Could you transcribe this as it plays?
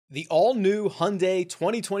The all-new Hyundai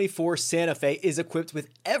 2024 Santa Fe is equipped with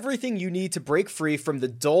everything you need to break free from the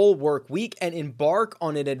dull work week and embark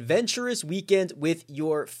on an adventurous weekend with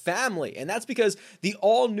your family. And that's because the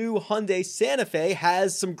all-new Hyundai Santa Fe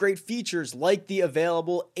has some great features like the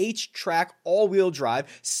available H-Track all-wheel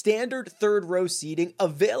drive, standard third-row seating,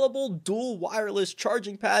 available dual wireless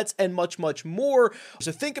charging pads, and much, much more.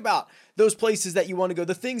 So think about those places that you want to go,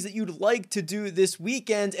 the things that you'd like to do this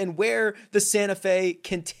weekend, and where the Santa Fe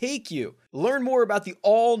can take you. Learn more about the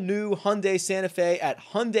all-new Hyundai Santa Fe at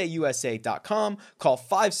HyundaiUSA.com. Call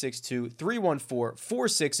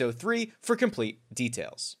 562-314-4603 for complete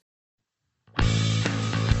details.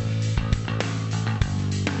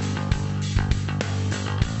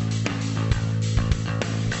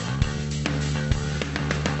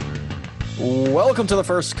 Welcome to the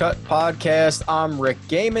First Cut Podcast. I'm Rick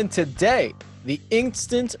Gaiman. Today, the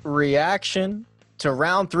instant reaction to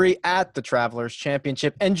round 3 at the Travelers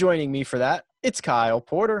Championship. And joining me for that, it's Kyle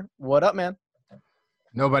Porter. What up, man?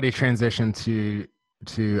 Nobody transitioned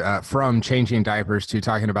to from changing diapers to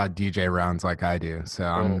talking about DJ rounds like I do.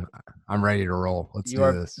 So I'm ready to roll. Let's do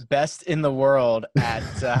this. You are best in the world at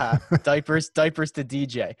diapers to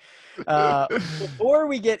DJ. Before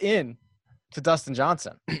we get in to Dustin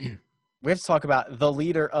Johnson, we have to talk about the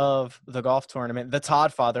leader of the golf tournament, the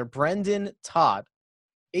Todd father, Brendan Todd.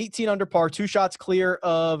 18 under par, 2 shots clear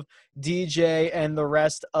of DJ and the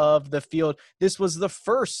rest of the field. This was the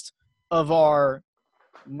first of our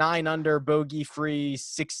 9 under bogey-free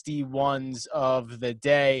 61s of the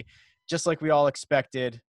day. Just like we all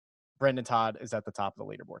expected, Brendan Todd is at the top of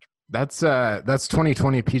the leaderboard. That's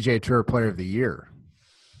 2020 PGA Tour Player of the Year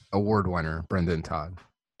award winner, Brendan Todd.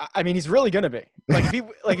 I mean, he's really going to be.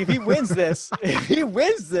 If he wins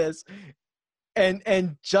this,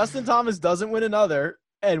 and Justin Thomas doesn't win another,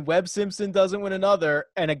 and Webb Simpson doesn't win another,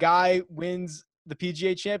 and a guy wins the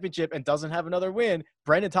PGA Championship and doesn't have another win,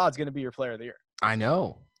 Brendan Todd's going to be your Player of the Year. I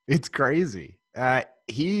know. It's crazy.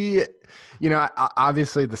 Obviously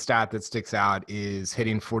the stat that sticks out is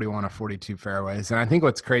hitting 41 of 42 fairways. And I think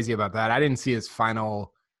what's crazy about that, I didn't see his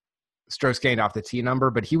final strokes gained off the tee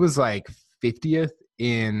number, but he was like 50th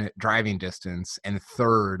in driving distance and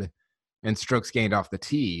 3rd in strokes gained off the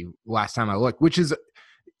tee last time I looked, which is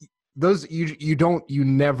those you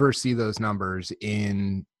never see those numbers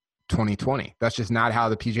in 2020. That's just not how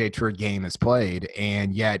the PGA Tour game is played,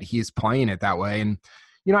 and yet he's playing it that way. And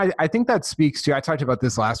I think that speaks to, I talked about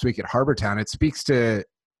this last week at Harbortown, it speaks to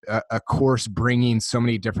a course bringing so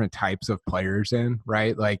many different types of players in,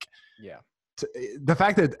 right? Like, yeah. The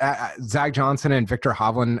fact that Zach Johnson and Victor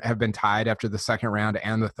Hovland have been tied after the second round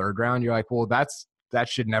and the third round, you're like, well, that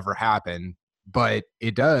should never happen, but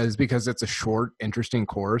it does because it's a short, interesting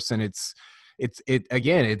course, and it's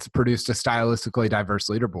produced a stylistically diverse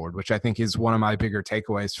leaderboard, which I think is one of my bigger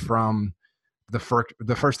takeaways from the first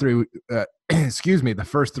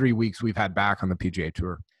 3 weeks we've had back on the PGA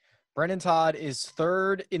Tour. Brendan Todd is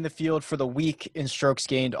 3rd in the field for the week in strokes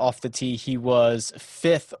gained off the tee. He was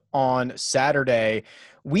 5th on Saturday.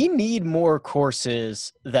 We need more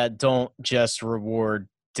courses that don't just reward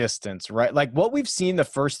distance, right? Like what we've seen the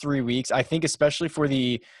first 3 weeks, I think especially for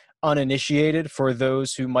the uninitiated, for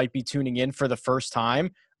those who might be tuning in for the first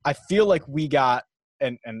time, I feel like we got,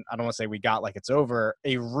 and I don't want to say we got like it's over,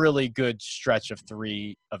 a really good stretch of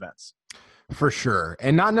 3 events. For sure.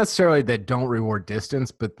 And not necessarily that don't reward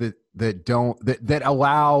distance, but that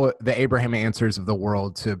allow the Abraham Answers of the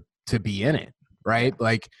world to be in it, right?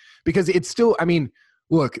 Like, because it's still, I mean,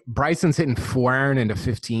 look, Bryson's hitting 4-iron into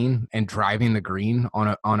 15 and driving the green on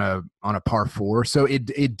a par 4. So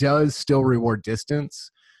it does still reward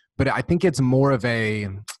distance, but I think it's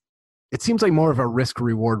it seems like more of a risk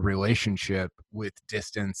reward relationship with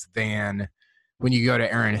distance than when you go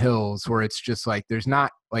to Erin Hills, where it's just like, there's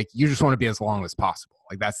not like, you just want to be as long as possible.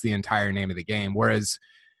 Like that's the entire name of the game. Whereas,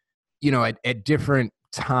 at different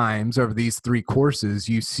times over these 3 courses,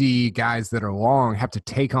 you see guys that are long have to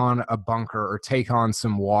take on a bunker or take on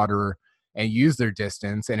some water and use their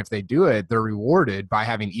distance. And if they do it, they're rewarded by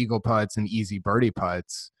having eagle putts and easy birdie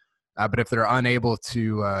putts. But if they're unable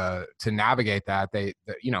to navigate that,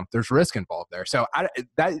 there's risk involved there. So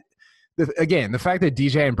again, the fact that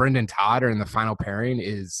DJ and Brendan Todd are in the final pairing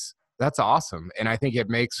that's awesome. And I think it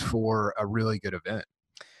makes for a really good event.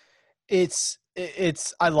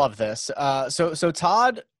 I love this. So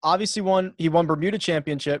Todd obviously won Bermuda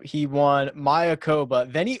Championship. He won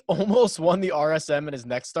Mayakoba. Then he almost won the RSM in his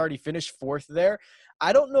next start. He finished 4th there.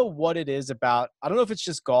 I don't know what it is about. I don't know if it's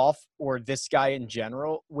just golf or this guy in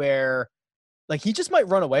general, where like he just might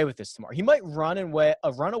run away with this tomorrow. He might run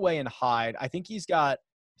away and hide. I think he's got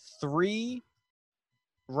 3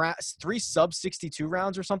 three sub 62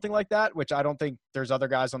 rounds or something like that, which I don't think there's other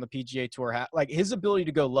guys on the PGA Tour. Like his ability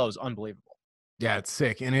to go low is unbelievable. Yeah, it's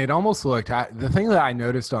sick. And it almost looked, the thing that I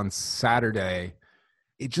noticed on Saturday,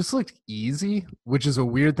 it just looked easy, which is a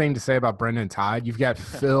weird thing to say about Brendan Todd. You've got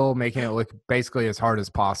Phil making it look basically as hard as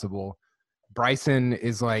possible. Bryson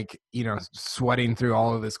is like, sweating through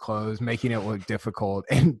all of his clothes, making it look difficult.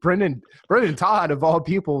 And Brendan Todd, of all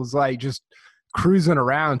people, was like just cruising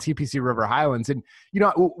around TPC River Highlands. And,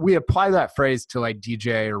 we apply that phrase to like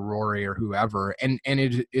DJ or Rory or whoever. And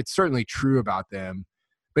it's certainly true about them.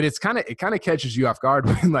 But it kind of catches you off guard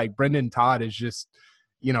when like Brendan Todd is just,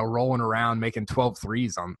 rolling around making 12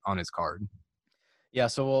 threes on his card. Yeah,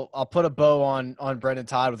 so I'll put a bow on Brendan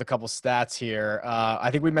Todd with a couple stats here. I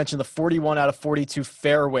think we mentioned the 41 out of 42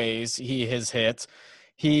 fairways he has hit.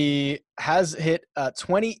 He has hit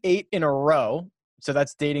 28 in a row, so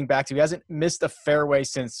that's dating back to he hasn't missed a fairway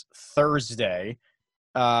since Thursday.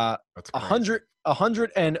 That's crazy.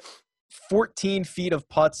 114 feet of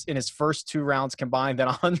putts in his first two rounds combined, then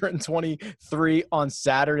 123 on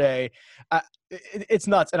Saturday. It's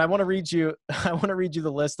nuts, and I want to read you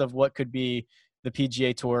the list of what could be the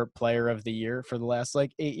PGA Tour Player of the Year for the last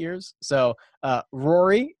 8 years. So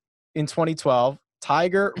Rory in 2012,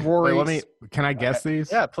 Tiger, Rory. Wait, can I guess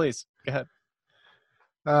these? Yeah, please go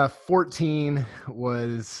ahead. 14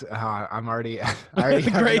 was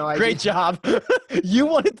great job.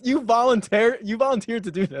 You volunteered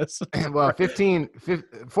to do this. Well, 14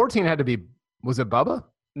 had to be, was it Bubba?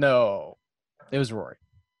 No, it was Rory.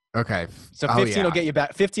 Okay. So 15 will get you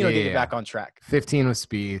back. 15 will get you back on track. 15 was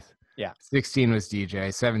Spieth. Yeah. 16 was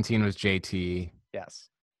DJ. 17 was JT. Yes.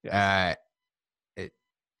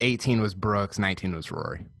 18 was Brooks. 19 was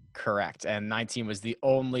Rory. Correct. And 19 was the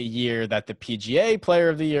only year that the PGA Player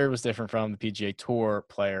of the Year was different from the PGA Tour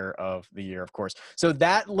Player of the Year, of course. So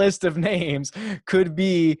that list of names could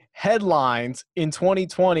be headlined in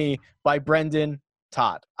 2020 by Brendan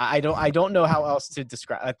Todd. I don't know how else to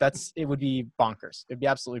describe it. It would be bonkers. It'd be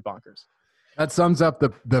absolutely bonkers. That sums up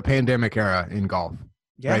the pandemic era in golf.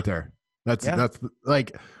 Yeah. Right there. That's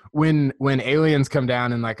like when aliens come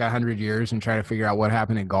down in 100 years and try to figure out what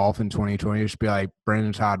happened in golf in 2020, just be like,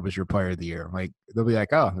 Brendan Todd was your Player of the Year. Like they'll be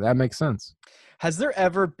like, oh, that makes sense. Has there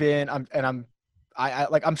ever been? I'm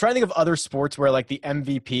trying to think of other sports where the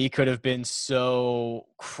MVP could have been so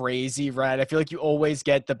crazy, right? I feel like you always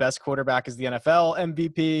get the best quarterback as the NFL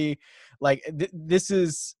MVP. This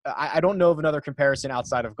is. I don't know of another comparison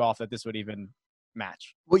outside of golf that this would even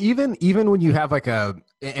match. Well, even when you have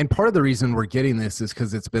and part of the reason we're getting this is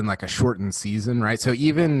because it's been a shortened season, right? So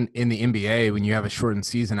even in the NBA, when you have a shortened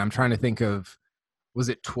season, I'm trying to think of, was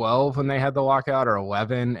it 12 when they had the lockout or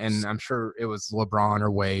 11? And I'm sure it was LeBron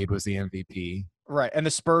or Wade was the MVP. Right. And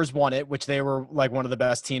the Spurs won it, which they were one of the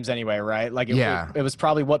best teams anyway, right? It was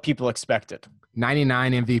probably what people expected.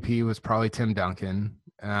 99 MVP was probably Tim Duncan.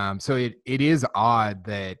 So it is odd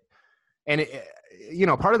that, and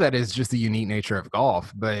part of that is just the unique nature of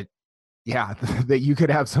golf, but yeah, that you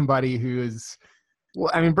could have somebody who is,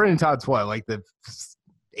 Brendan Todd's the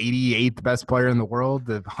 88th best player in the world,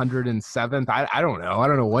 the 107th. I don't know. I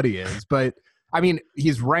don't know what he is, but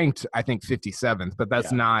he's ranked, I think 57th, but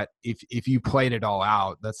that's not, if you played it all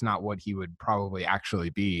out, that's not what he would probably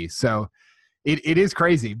actually be. So it is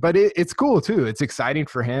crazy, but it's cool too. It's exciting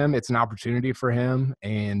for him. It's an opportunity for him.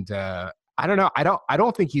 And, I don't know. I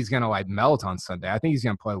don't think he's going to melt on Sunday. I think he's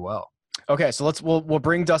going to play well. Okay, so we'll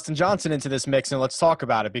bring Dustin Johnson into this mix and let's talk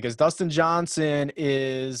about it, because Dustin Johnson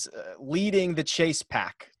is leading the chase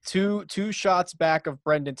pack. Two shots back of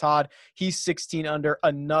Brendan Todd. He's 16 under,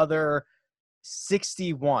 another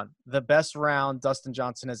 61. The best round Dustin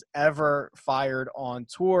Johnson has ever fired on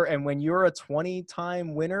tour. And when you're a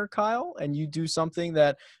 20-time winner, Kyle, and you do something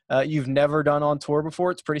that you've never done on tour before,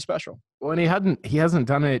 it's pretty special. Well, and he hasn't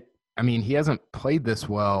done it. He hasn't played this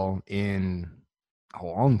well in a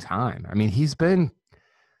long time. He's been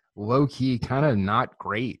low-key kind of not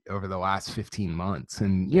great over the last 15 months.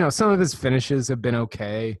 And, some of his finishes have been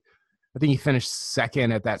okay. I think he finished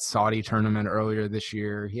second at that Saudi tournament earlier this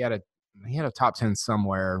year. He had a top 10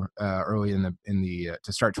 somewhere early in the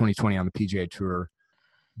to start 2020 on the PGA Tour.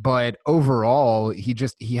 But overall, he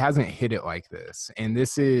hasn't hit it like this. And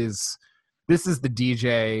this is the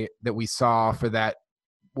DJ that we saw for that,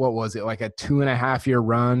 what was it, a 2.5 year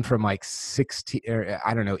run from 16, or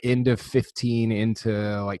I don't know, end of 15 into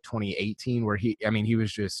 2018, where he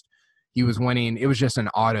was winning. It was just an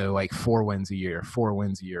auto 4 wins a year, 4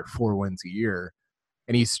 wins a year, 4 wins a year.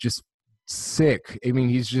 And he's just sick.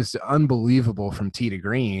 He's just unbelievable from tee to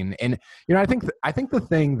green. And, I think the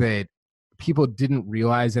thing that people didn't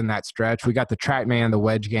realize in that stretch. We got the TrackMan, the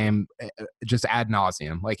wedge game, just ad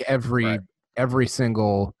nauseum. Like every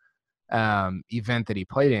single event that he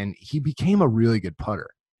played in, he became a really good putter.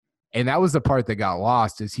 And that was the part that got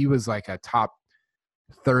lost, is he was like a top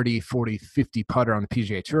 30, 40, 50 putter on the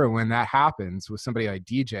PGA Tour. When that happens with somebody like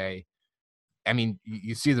DJ, I mean,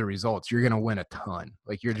 you see the results. You're going to win a ton.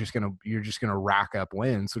 Like you're just going to rack up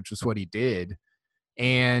wins, which is what he did.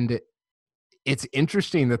 And it's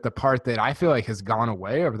interesting that the part that I feel like has gone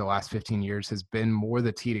away over the last 15 years has been more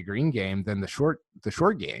the tee to green game than the short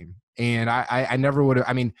game. And I never would have,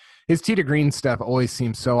 I mean, his tee to green stuff always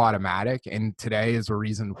seems so automatic, and today is a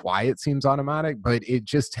reason why it seems automatic, but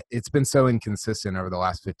it's been so inconsistent over the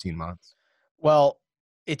last 15 months. Well,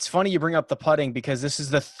 it's funny you bring up the putting, because this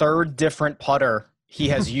is the third different putter he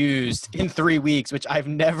has used in 3 weeks, which I've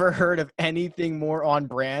never heard of anything more on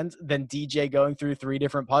brand than DJ going through 3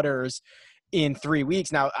 different putters in 3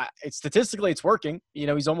 weeks. Now, statistically, it's working. You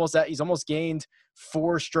know, he's almost gained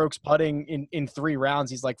 4 strokes putting in 3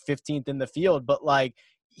 rounds. He's like 15th in the field, but like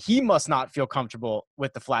he must not feel comfortable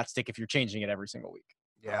with the flat stick if you're changing it every single week.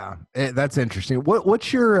 Yeah, that's interesting.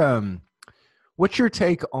 What's your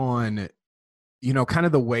take on, you know, kind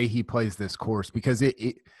of the way he plays this course? Because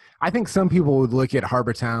I think some people would look at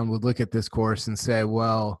Harbor Town, would look at this course and say,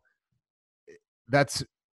 well, that's,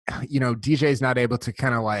 you know, DJ's not able to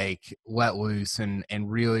kind of like let loose and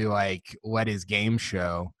really like let his game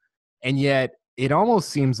show. And yet it almost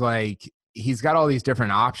seems like he's got all these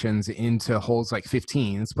different options into holes like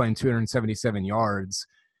 15. It's playing 277 yards.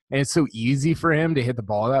 And it's so easy for him to hit the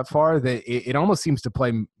ball that far that it almost seems to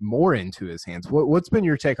play more into his hands. What's been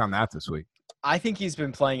your take on that this week? I think he's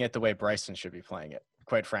been playing it the way Bryson should be playing it,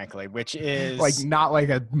 quite frankly, which is like not like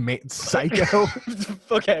a psycho.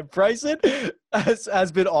 Okay, Bryson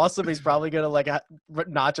has been awesome. He's probably gonna like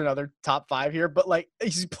notch another top 5 here, but like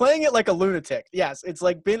he's playing it like a lunatic. Yes, it's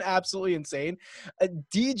like been absolutely insane.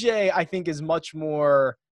 DJ, I think, is much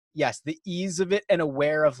more, yes, the ease of it and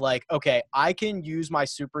aware of like, okay, I can use my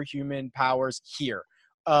superhuman powers here.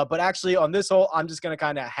 But actually on this hole, I'm just going to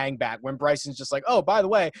kind of hang back, when Bryson's just like, oh, by the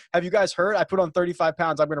way, have you guys heard? I put on 35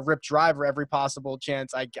 pounds. I'm going to rip driver every possible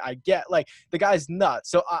chance I get. Like, the guy's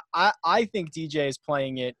nuts. So I think DJ is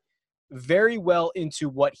playing it very well into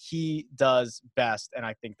what he does best, and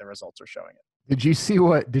I think the results are showing it. Did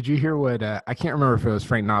you hear what, I can't remember if it was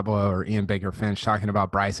Frank Nobilo or Ian Baker Finch talking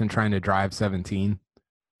about Bryson trying to drive 17?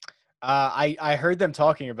 I heard them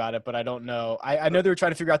talking about it, but I don't know. I know they were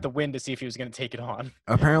trying to figure out the wind to see if he was going to take it on.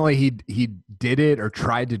 Apparently he did it or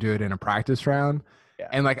tried to do it in a practice round. Yeah.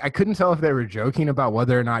 And like, I couldn't tell if they were joking about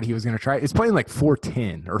whether or not he was going to try it. It's playing like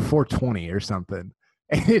 410 or 420 or something.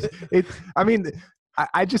 And I mean,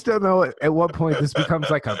 I just don't know at what point this becomes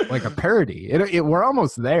like a parody. We're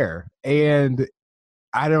almost there. And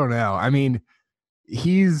I don't know. I mean,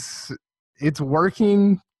 it's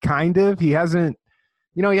working kind of. He hasn't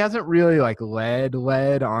really like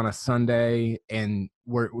led on a Sunday, and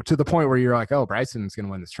we're to the point where you're like, oh, Bryson's going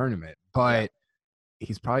to win this tournament, but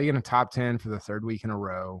he's probably going to top 10 for the 3rd week in a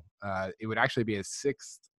row. It would actually be his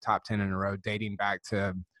 6th top 10 in a row, dating back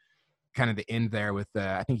to kind of the end there with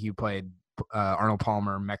I think you played Arnold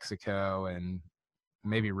Palmer, Mexico, and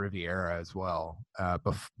maybe Riviera as well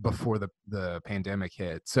before the pandemic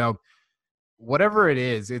hit. So whatever it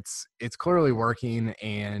is, it's clearly working,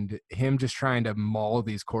 and him just trying to maul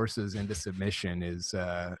these courses into submission is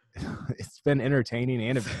it's been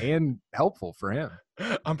entertaining and helpful for him.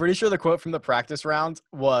 I'm pretty sure the quote from the practice round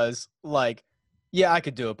was like, yeah, I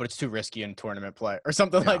could do it, but it's too risky in tournament play or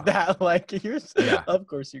something like that. Like, of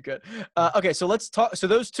course you could. Okay, so let's talk. So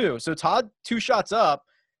those two. So Todd, 2 shots up.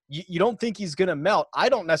 You don't think he's going to melt. I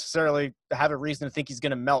don't necessarily have a reason to think he's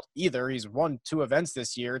going to melt either. He's won 2 events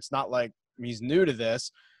this year. It's not like he's new to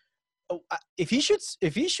this. If he shoots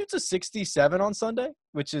a 67 on Sunday,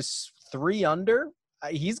 which is 3 under,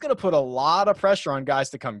 he's going to put a lot of pressure on guys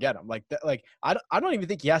to come get him. Like I don't even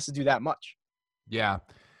think he has to do that much. Yeah,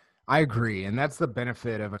 I agree, and that's the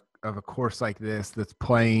benefit of a course like this that's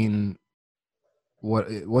playing.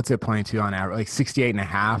 What's it playing to on average? Like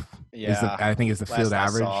 68.5. Yeah, I think is the field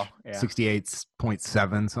average.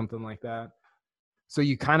 68.7, something like that. So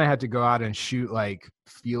you kind of had to go out and shoot like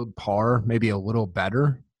field par, maybe a little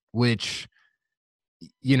better, which,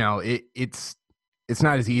 you know, it's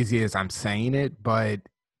not as easy as I'm saying it, but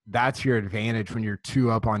that's your advantage when you're 2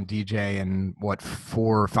 up on DJ and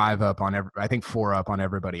 4 or 5 up on I think 4 up on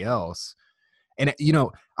everybody else. And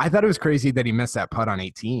I thought it was crazy that he missed that putt on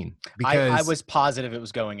 18 because I was positive it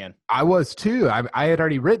was going in. I was too. I had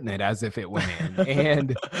already written it as if it went in,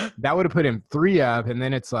 and that would have put him 3 up. And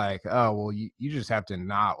then it's like, oh well, you just have to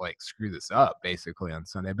not like screw this up basically on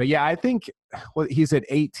Sunday. But yeah, I think he's at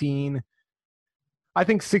 18. I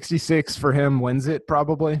think 66 for him wins it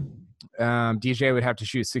probably. DJ would have to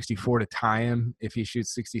shoot 64 to tie him if he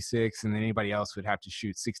shoots 66, and then anybody else would have to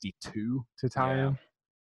shoot 62 to tie him.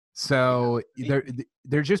 So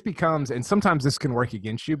there just becomes, and sometimes this can work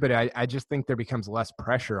against you, but I just think there becomes less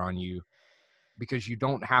pressure on you because you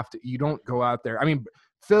don't go out there. I mean,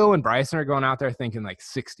 Phil and Bryson are going out there thinking like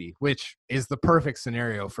 60, which is the perfect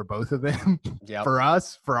scenario for both of them for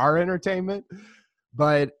us, for our entertainment.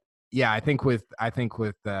 But yeah, I think with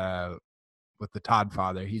the Todd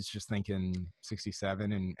father, he's just thinking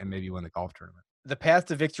 67 and maybe win the golf tournament. The path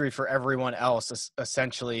to victory for everyone else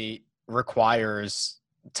essentially requires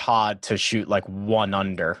Todd to shoot like 1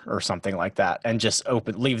 under or something like that and just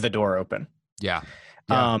leave the door open. Yeah.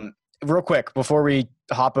 Real quick, before we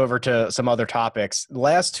hop over to some other topics,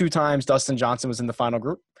 last 2 times Dustin Johnson was in the final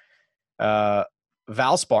group,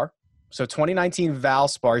 Valspar. So 2019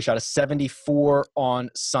 Valspar, he shot a 74 on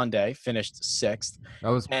Sunday, finished 6th. That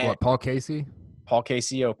was Paul Casey? Paul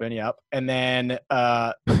Casey Open, yep. And then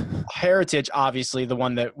Heritage, obviously, the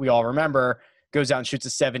one that we all remember, goes out and shoots a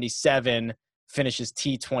 77, finishes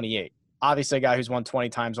T28. Obviously, a guy who's won 20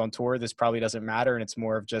 times on tour, this probably doesn't matter, and it's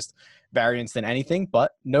more of just variance than anything,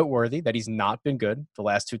 but noteworthy that he's not been good the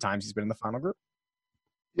last 2 times he's been in the final group.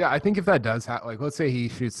 Yeah, I think if that does happen, like let's say he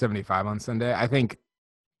shoots 75 on Sunday, I think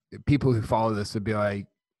people who follow this would be like,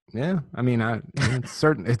 yeah, I mean, it's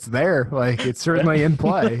certain it's there, like it's certainly in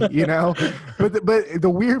play, But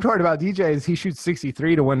the weird part about DJ is he shoots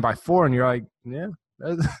 63 to win by 4, and you're like, yeah,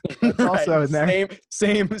 that's also in there.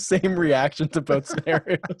 Same reaction to both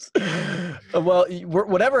scenarios. Well,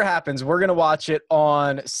 whatever happens, we're gonna watch it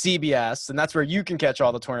on CBS, and that's where you can catch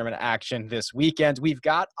all the tournament action this weekend. We've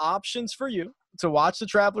got options for you to watch the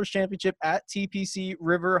Travelers Championship at TPC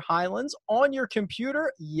River Highlands on your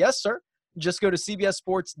computer. Yes, sir. Just go to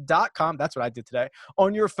cbssports.com. That's what I did today.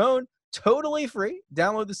 On your phone, totally free.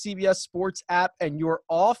 Download the CBS Sports app, and you're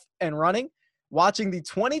off and running. Watching the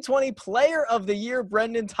 2020 Player of the Year,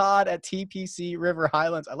 Brendan Todd, at TPC River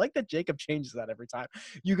Highlands. I like that Jacob changes that every time.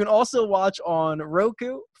 You can also watch on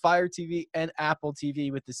Roku, Fire TV, and Apple TV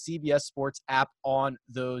with the CBS Sports app on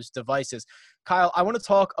those devices. Kyle, I want to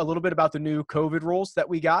talk a little bit about the new COVID rules that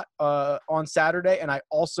we got on Saturday, and I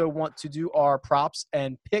also want to do our props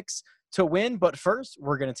and picks to win. But first,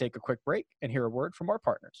 we're going to take a quick break and hear a word from our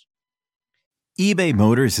partners. eBay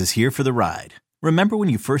Motors is here for the ride. Remember when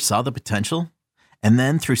you first saw the potential? And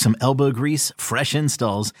then through some elbow grease, fresh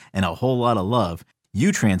installs, and a whole lot of love,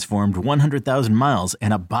 you transformed 100,000 miles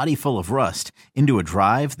and a body full of rust into a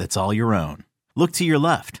drive that's all your own. Look to your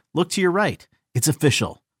left. Look to your right. It's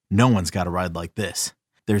official. No one's got a ride like this.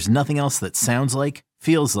 There's nothing else that sounds like,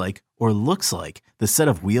 feels like, or looks like the set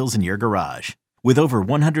of wheels in your garage. With over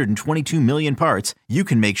 122 million parts, you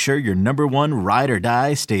can make sure your number one ride or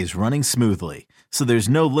die stays running smoothly, so there's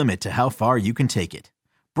no limit to how far you can take it.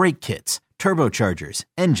 Brake kits, turbochargers,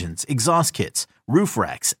 engines, exhaust kits, roof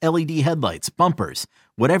racks, LED headlights, bumpers,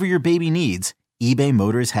 whatever your baby needs, eBay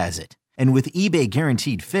Motors has it. And with eBay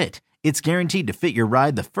Guaranteed Fit, it's guaranteed to fit your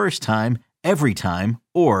ride the first time, every time,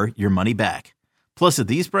 or your money back. Plus at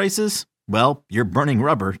these prices, well, you're burning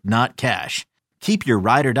rubber, not cash. Keep your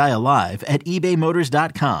ride or die alive at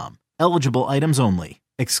ebaymotors.com. Eligible items only.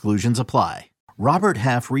 Exclusions apply. Robert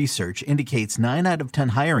Half research indicates 9 out of 10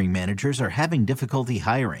 hiring managers are having difficulty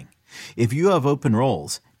hiring. If you have open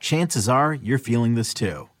roles, chances are you're feeling this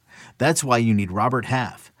too. That's why you need Robert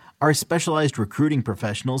Half. Our specialized recruiting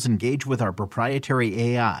professionals engage with our proprietary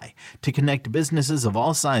AI to connect businesses of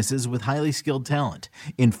all sizes with highly skilled talent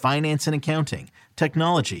in finance and accounting,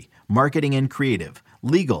 technology, marketing and creative,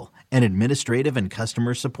 legal, and administrative and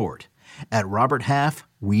customer support. At Robert Half,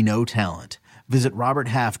 we know talent. Visit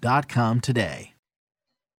roberthalf.com today.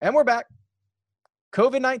 And we're back.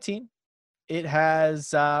 COVID-19. It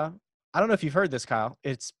has, I don't know if you've heard this, Kyle.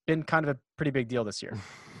 It's been kind of a pretty big deal this year.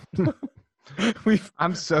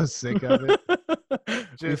 I'm so sick of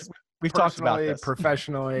it. We've talked about this.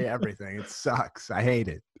 Professionally, everything. It sucks. I hate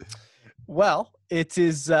it. Well, it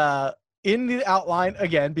is in the outline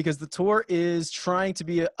again because the tour is trying to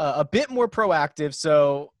be a bit more proactive.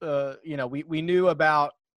 So, we knew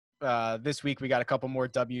about this week we got a couple more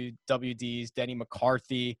WDs. Denny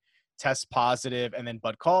McCarthy test positive, and then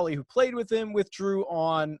Bud Cauley, who played with him, withdrew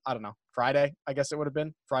on, I don't know, Friday, I guess it would have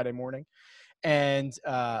been Friday morning. And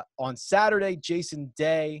on Saturday, Jason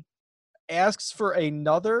Day asks for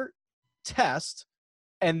another test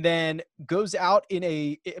and then goes out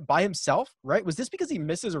by himself, right? Was this because he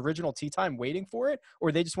missed his original tee time waiting for it,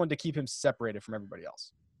 or they just wanted to keep him separated from everybody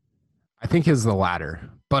else? I think it's the latter,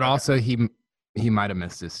 but Okay. also he might have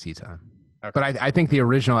missed his tee time. Okay. But I think the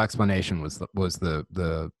original explanation was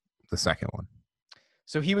the second one.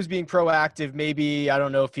 So he was being proactive. Maybe, I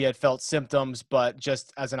don't know if he had felt symptoms, but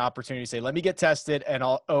just as an opportunity to say, let me get tested. And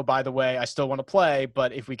oh, by the way, I still want to play,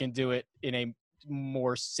 but if we can do it in a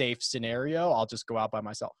more safe scenario, I'll just go out by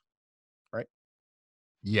myself. Right?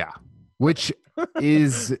 Yeah. Which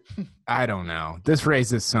is, I don't know. This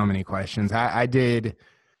raises so many questions. I did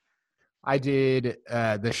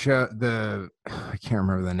the show, I can't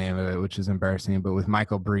remember the name of it, which is embarrassing, but with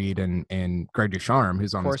Michael Breed and Greg Ducharme,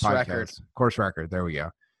 who's on this podcast. Course Record. There we go.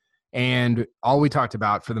 And all we talked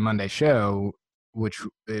about for the Monday show, which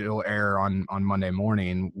it'll air on Monday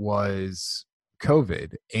morning, was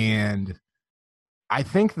COVID. And I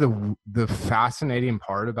think the fascinating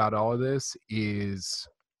part about all of this is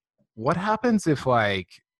what happens if, like,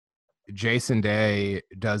 Jason Day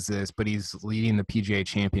does this, but he's leading the PGA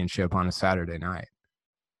Championship on a Saturday night,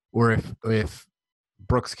 or if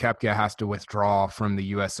Brooks Koepka has to withdraw from the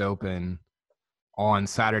U.S. Open on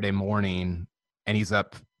Saturday morning and he's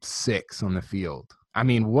up 6 on the field. I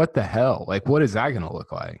mean, what the hell? Like, what is that going to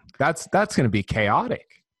look like? That's going to be chaotic.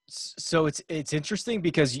 So it's interesting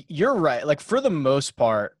because you're right. Like, for the most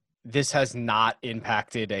part, this has not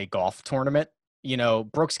impacted a golf tournament. You know,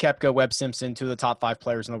 Brooks Koepka, Webb Simpson, 2 of the top 5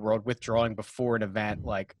 players in the world, withdrawing before an event.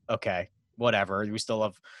 Like, okay, whatever. We still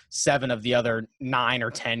have 7 of the other 9 or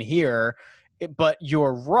 10 here. But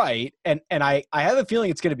you're right. And I have a feeling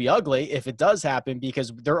it's going to be ugly if it does happen,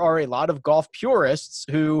 because there are a lot of golf purists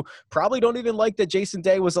who probably don't even like that Jason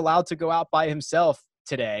Day was allowed to go out by himself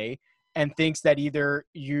today, and thinks that either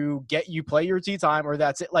you play your tee time or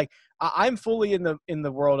that's it. Like, I'm fully in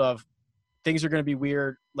the world of, things are going to be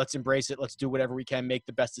weird. Let's embrace it. Let's do whatever we can, make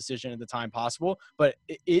the best decision at the time possible. But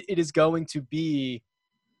it is going to be,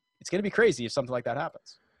 it's going to be crazy if something like that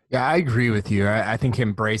happens. Yeah, I agree with you. I think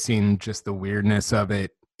embracing just the weirdness of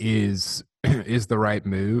it is the right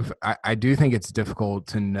move. I do think it's difficult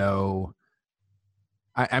to know.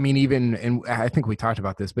 I mean, even, and I think we talked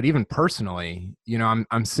about this, but even personally, you know,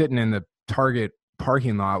 I'm sitting in the Target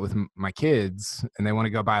parking lot with my kids and they want to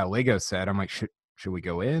go buy a Lego set. I'm like, should we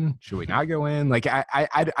go in? Should we not go in? Like,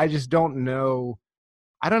 I just don't know.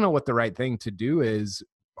 I don't know what the right thing to do is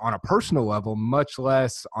on a personal level, much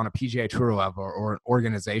less on a PGA Tour level or an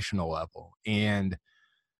organizational level. And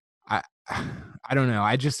I don't know.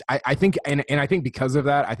 I think, and I think because of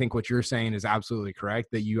that, I think what you're saying is absolutely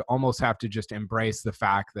correct, that you almost have to just embrace the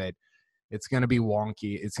fact that it's going to be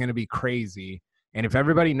wonky. It's going to be crazy. And if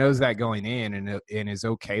everybody knows that going in and is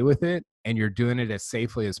okay with it, and you're doing it as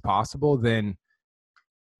safely as possible, then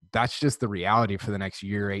that's just the reality for the next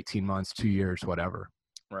year, 18 months, 2 years, whatever.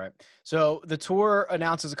 Right. So the tour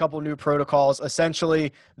announces a couple of new protocols.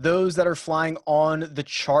 Essentially, those that are flying on the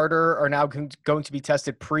charter are now going to be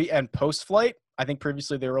tested pre and post flight. I think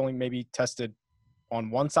previously they were only maybe tested on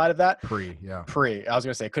one side of that. Pre, yeah. Pre. I was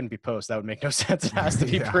going to say it couldn't be post. That would make no sense. It has to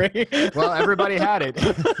be pre. Well, everybody had it.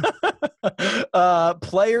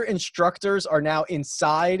 Player instructors are now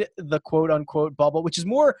inside the quote unquote bubble, which is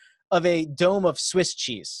more of a dome of Swiss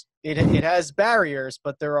cheese. It has barriers,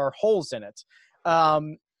 but there are holes in it.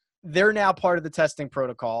 They're now part of the testing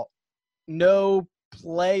protocol. No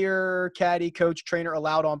player, caddy, coach, trainer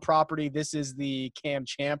allowed on property. This is the Cam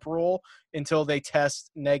Champ rule until they test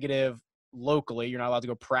negative locally. You're not allowed to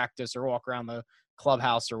go practice or walk around the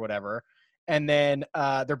clubhouse or whatever. And then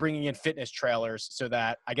they're bringing in fitness trailers so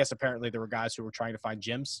that, I guess apparently there were guys who were trying to find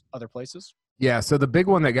gyms other places. Yeah. So the big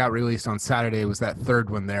one that got released on Saturday was that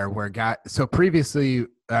third one there where so previously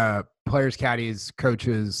players, caddies,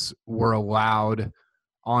 coaches were allowed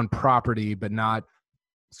on property, but not,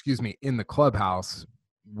 in the clubhouse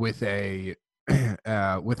with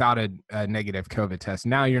without a negative COVID test.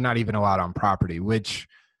 Now you're not even allowed on property, which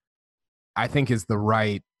I think is the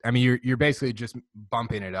right. I mean, you're basically just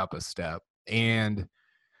bumping it up a step. And,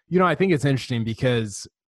 you know, I think it's interesting because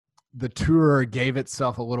the tour gave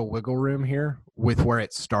itself a little wiggle room here with where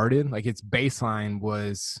it started. Like, its baseline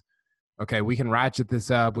was, okay, we can ratchet this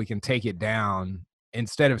up, we can take it down,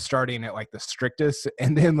 instead of starting at like the strictest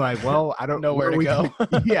and then like, well, I don't know where to go.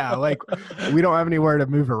 Yeah, like we don't have anywhere to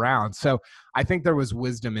move around. So I think there was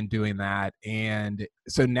wisdom in doing that. And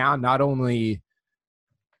so now not only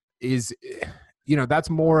is, you know, that's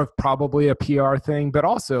more of probably a PR thing, but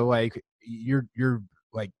also like you're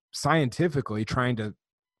like scientifically trying to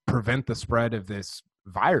prevent the spread of this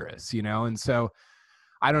virus, you know? And so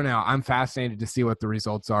I don't know. I'm fascinated to see what the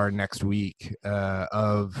results are next week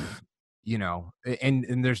of you know,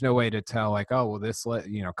 and there's no way to tell like, oh, well, this,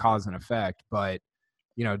 cause and effect. But,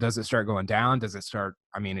 does it start going down? Does it start,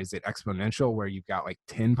 I mean, is it exponential where you've got like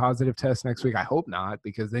 10 positive tests next week? I hope not,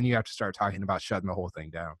 because then you have to start talking about shutting the whole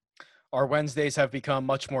thing down. Our Wednesdays have become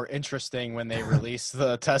much more interesting when they release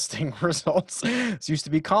the testing results. It used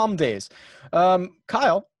to be calm days.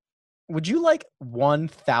 Kyle, would you like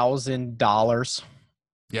 $1,000?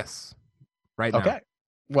 Yes. Right now. Okay.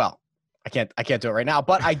 Well, I can't do it right now,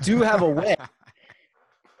 but I do have a way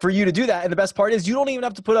for you to do that. And the best part is you don't even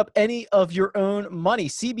have to put up any of your own money.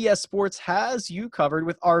 CBS Sports has you covered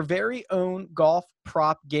with our very own golf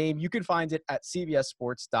prop game. You can find it at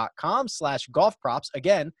cbssports.com/golf props.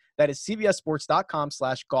 Again, that is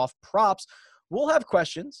cbssports.com/golf props. We'll have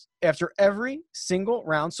questions after every single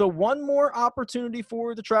round. So one more opportunity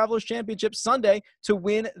for the Travelers Championship Sunday to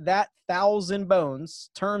win that 1,000 bones.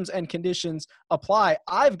 Terms and conditions apply.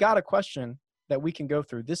 I've got a question that we can go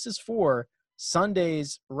through. This is for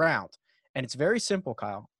Sunday's round. And it's very simple,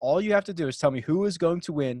 Kyle. All you have to do is tell me who is going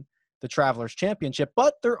to win the Travelers Championship,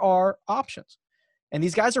 but there are options. And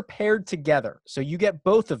these guys are paired together, so you get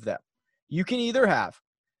both of them. You can either have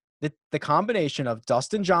the combination of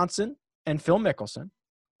Dustin Johnson and Phil Mickelson,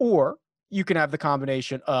 or you can have the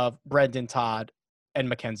combination of Brendan Todd and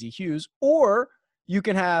Mackenzie Hughes, or you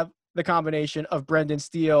can have the combination of Brendan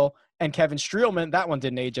Steele and Kevin Streelman. That one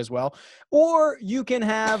didn't age as well. Or you can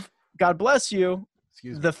have, God bless you,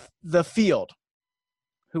 the field.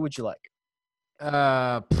 Who would you like?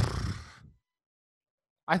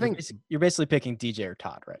 I think you're basically picking DJ or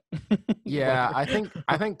Todd, right? Yeah, I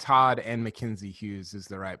think Todd and Mackenzie Hughes is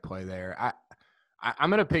the right play there.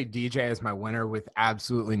 I'm going to pick DJ as my winner with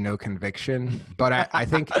absolutely no conviction, but I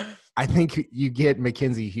think you get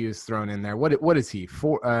Mackenzie Hughes thrown in there. What is he?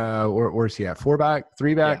 Four or is he at 4-back,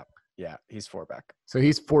 3-back? Yeah, he's 4-back. So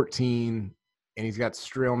he's 14 and he's got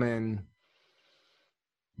Streelman,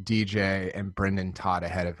 DJ, and Brendan Todd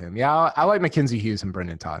ahead of him. Yeah, I like Mackenzie Hughes and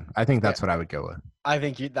Brendan Todd. I think that's what I would go with. I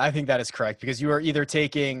think that is correct, because you are either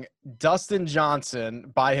taking Dustin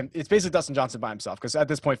Johnson by him. It's basically Dustin Johnson by himself, because at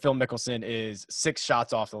this point, Phil Mickelson is 6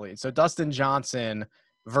 shots off the lead. So Dustin Johnson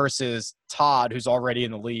versus Todd, who's already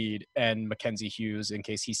in the lead, and Mackenzie Hughes in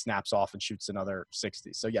case he snaps off and shoots another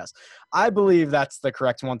 60. So yes, I believe that's the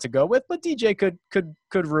correct one to go with, but DJ could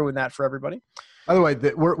ruin that for everybody. By the way,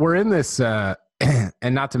 we're in this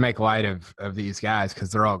and not to make light of these guys, because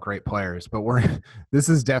they're all great players, but this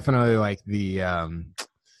is definitely like the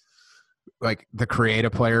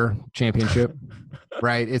creative player championship,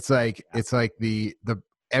 right? It's like the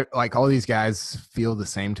like all these guys feel the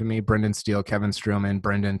same to me. Brendan Steele, Kevin Streelman,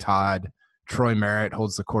 Brendan Todd, Troy Merritt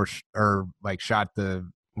holds the course, or like shot the,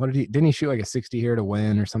 didn't he shoot like a 60 here to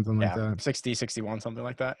win or something like that? 60, 61, something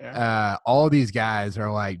like that. Yeah. All these guys are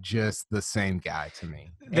like just the same guy to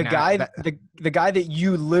me. The guy that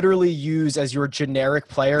you literally use as your generic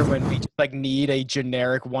player when we just like need a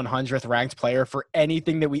generic 100th ranked player for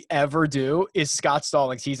anything that we ever do is Scott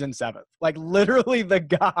Stallings. He's in 7th. Like literally the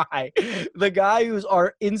guy who's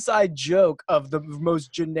our inside joke of the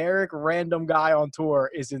most generic random guy on tour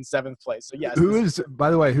is in 7th place. So yes.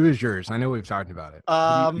 By the way, who is yours? I know we've talked about it.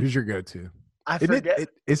 Who's your go-to? I forget.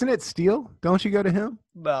 Isn't it Steele? Don't you go to him?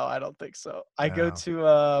 No, I don't think so. I go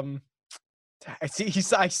to he's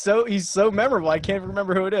so memorable. I can't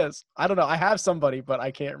remember who it is. I don't know. I have somebody, but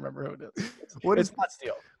I can't remember who it is. It's not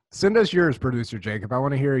Steele. Send us yours, producer Jacob. I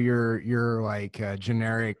want to hear your like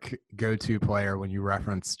generic go-to player when you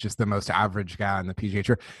reference just the most average guy on the PGA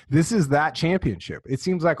Tour. This is that championship. It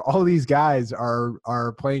seems like all these guys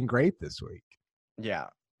are playing great this week. Yeah.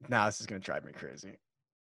 Now this is going to drive me crazy.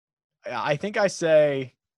 I think I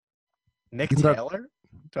say Nick Taylor.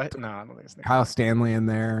 No, I don't think it's Nick. Kyle Stanley in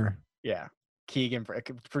there. Yeah. Keegan.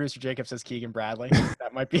 Producer Jacob says Keegan Bradley.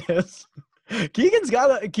 That might be his. Keegan's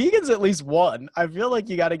at least one. I feel like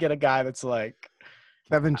you got to get a guy that's like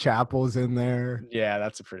Kevin Chappell's in there. Yeah,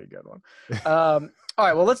 that's a pretty good one. All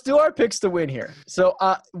right, well, let's do our picks to win here. So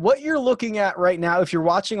what you're looking at right now, if you're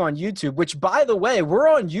watching on YouTube, which by the way, we're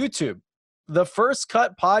on YouTube, the First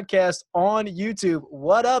Cut podcast on YouTube.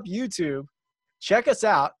 What up, YouTube? Check us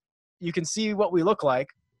out. You can see what we look like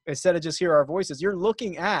instead of just hear our voices. You're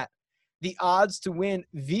looking at the odds to win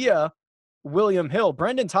via William Hill.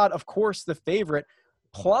 Brendan Todd, of course, the favorite,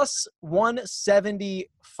 plus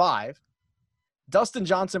 175. Dustin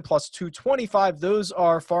Johnson, plus 225. Those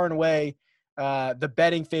are far and away the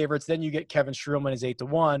betting favorites. Then you get Kevin Streelman is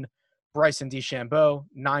 8-1. Bryson DeChambeau,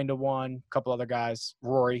 9-1. A couple other guys.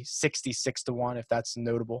 Rory, 66-1, if that's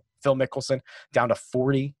notable. Phil Mickelson, down to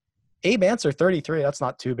 40. Abe Answer 33. That's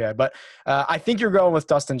not too bad. But I think you're going with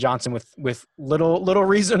Dustin Johnson with little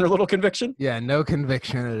reason or little conviction. Yeah, no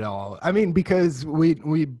conviction at all. I mean, because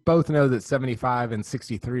we both know that 75 and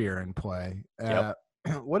 63 are in play. Yep.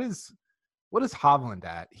 What is Hovland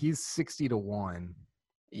at? He's 60-1.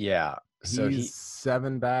 Yeah. So he's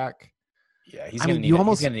 7 back. Yeah, he's gonna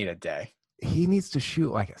need a day. He needs to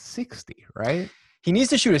shoot like a 60, right? He needs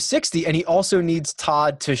to shoot a 60, and he also needs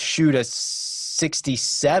Todd to shoot a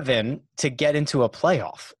 67 to get into a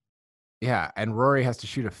playoff. Yeah, and Rory has to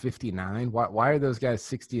shoot a 59. Why are those guys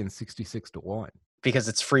 60 and 66-1? Because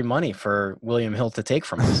it's free money for William Hill to take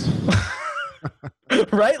from us.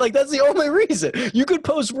 Right? Like, that's the only reason. You could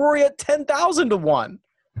post Rory at 10,000-1.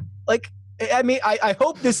 Like, I mean, I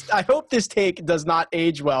hope this take does not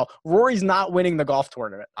age well. Rory's not winning the golf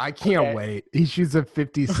tournament. I can't wait. He shoots a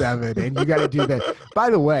 57, and you got to do that. By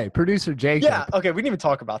the way, producer Jacob. Yeah, okay, we didn't even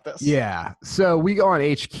talk about this. Yeah, so we go on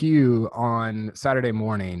HQ on Saturday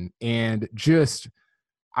morning, and just,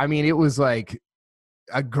 I mean, it was like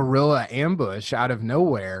a guerrilla ambush out of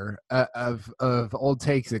nowhere of old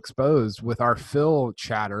takes exposed with our Phil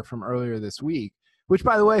chatter from earlier this week, which,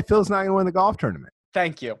 by the way, Phil's not going to win the golf tournament.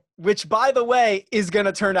 Thank you. Which, by the way, is going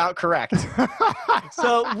to turn out correct.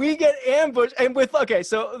 So we get ambushed. And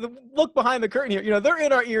so look behind the curtain here. You know, they're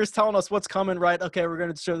in our ears telling us what's coming, right? Okay, we're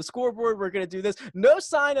going to show the scoreboard. We're going to do this. No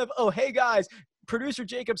sign of, oh, hey, guys, producer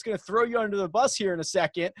Jacob's going to throw you under the bus here in a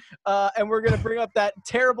second. And we're going to bring up that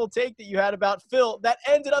terrible take that you had about Phil. That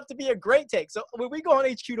ended up to be a great take. So when we go on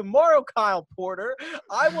HQ tomorrow, Kyle Porter,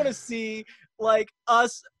 I want to see, like,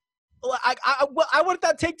 us – I want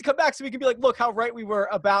that take to come back so we can be like, look how right we were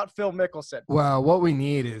about Phil Mickelson. Well, what we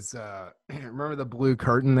need is remember the blue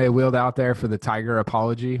curtain they wheeled out there for the Tiger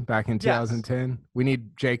apology back in 2010? Yes. We need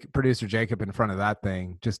producer Jacob in front of that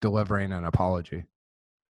thing just delivering an apology.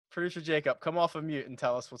 Producer Jacob, come off of mute and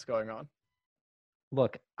tell us what's going on.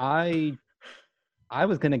 Look, I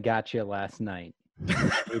was going to got you last night.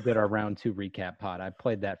 We did our round 2 recap pod. I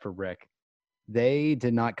played that for Rick. They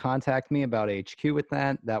did not contact me about HQ with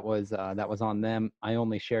that. That was on them. I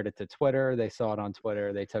only shared it to Twitter. They saw it on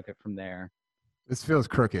Twitter. They took it from there. This feels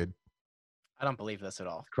crooked. I don't believe this at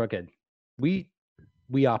all. Crooked. We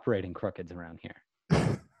operate in crookeds around here.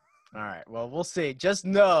 All right. Well, we'll see. Just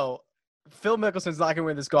know Phil Mickelson's not going to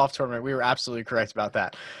win this golf tournament. We were absolutely correct about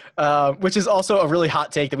that, which is also a really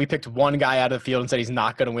hot take that we picked one guy out of the field and said he's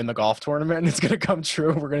not going to win the golf tournament, and it's going to come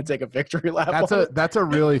true. We're going to take a victory lap. That's a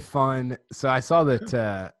really fun. So I saw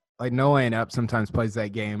that like No Laying Up sometimes plays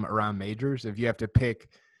that game around majors. If you have to pick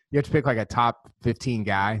like a top 15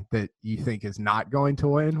 guy that you think is not going to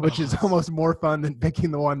win, which is almost more fun than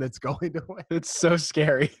picking the one that's going to win. It's so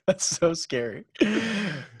scary. That's so scary.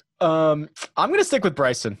 I'm going to stick with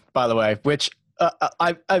Bryson, by the way, which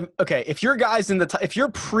okay. If your guys if your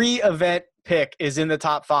pre-event pick is in the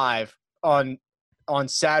top 5 on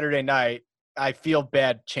Saturday night, I feel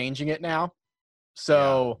bad changing it now.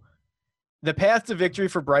 So the path to victory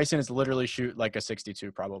for Bryson is literally shoot like a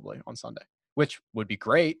 62 probably on Sunday, which would be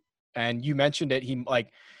great. And you mentioned it.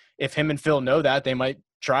 If him and Phil know that, they might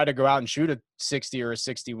try to go out and shoot a 60 or a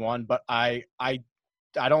 61, but I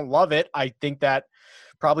don't love it. I think that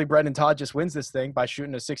probably Brendan Todd just wins this thing by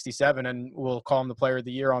shooting a 67, and we'll call him the player of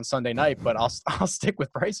the year on Sunday night, but I'll stick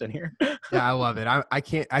with Bryson here. Yeah, I love it. I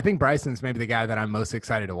think Bryson's maybe the guy that I'm most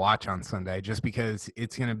excited to watch on Sunday, just because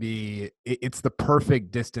it's the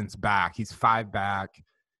perfect distance back. He's 5 back.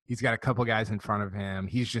 He's got a couple guys in front of him.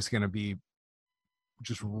 He's just going to be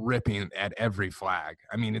just ripping at every flag.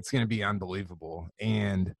 I mean, it's going to be unbelievable.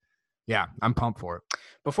 And yeah, I'm pumped for it.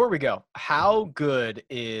 Before we go, how good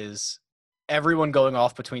is everyone going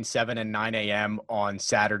off between 7 and 9 a.m. on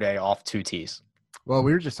Saturday off 2 tees? Well,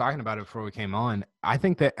 we were just talking about it before we came on. I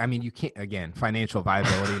think that, I mean, you can't, again, financial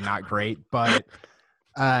viability, not great, but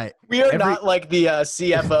we are not like the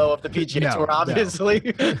CFO of the PGA Tour,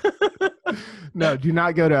 obviously. No, do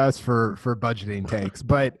not go to us for budgeting takes,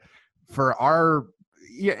 but for our,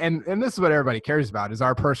 and this is what everybody cares about, is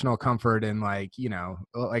our personal comfort and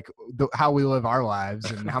how we live our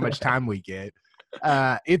lives and how much time we get.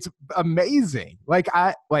 It's amazing.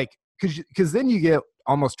 Because then you get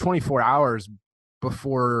almost 24 hours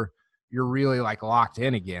before you're really like locked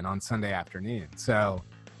in again on Sunday afternoon. So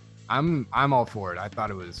I'm all for it. I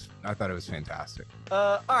thought it was fantastic.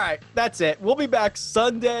 All right, that's it. We'll be back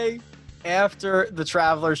Sunday after the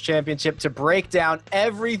Travelers Championship to break down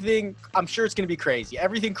everything. I'm sure it's going to be crazy.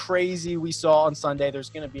 Everything crazy we saw on Sunday.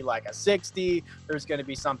 There's going to be like a 60. There's going to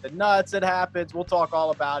be something nuts that happens. We'll talk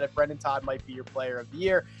all about it. Brendan Todd might be your player of the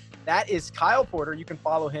year. That is Kyle Porter. You can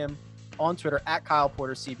follow him on Twitter at Kyle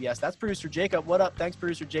Porter CBS. That's producer Jacob. What up? Thanks,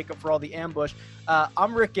 producer Jacob, for all the ambush.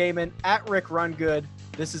 I'm Rick Gaiman at Rick Run Good.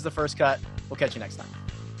 This is The First Cut. We'll catch you next time.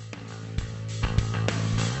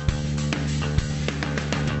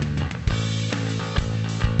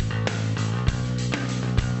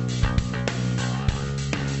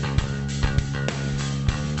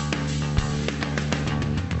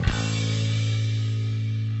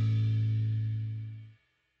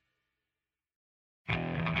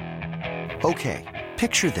 Okay,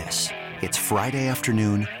 picture this. It's Friday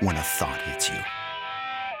afternoon when a thought hits you.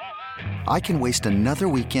 I can waste another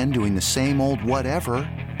weekend doing the same old whatever,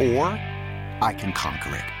 or I can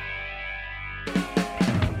conquer it.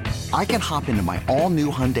 I can hop into my all-new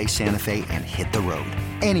Hyundai Santa Fe and hit the road.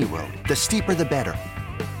 Any road. The steeper, the better.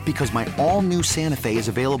 Because my all-new Santa Fe is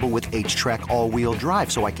available with H-Track all-wheel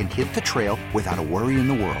drive, so I can hit the trail without a worry in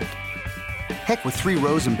the world. Heck, with 3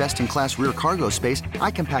 rows and best-in-class rear cargo space,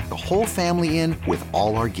 I can pack the whole family in with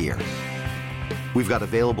all our gear. We've got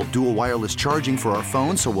available dual wireless charging for our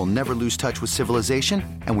phones, so we'll never lose touch with civilization,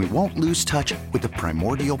 and we won't lose touch with the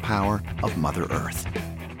primordial power of Mother Earth.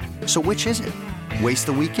 So which is it? Waste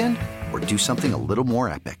the weekend or do something a little more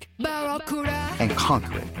epic? And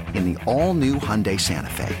conquer it in the all-new Hyundai Santa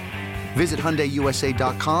Fe. Visit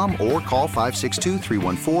HyundaiUSA.com or call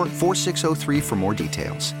 562-314-4603 for more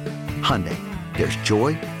details. Hyundai, there's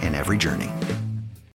joy in every journey.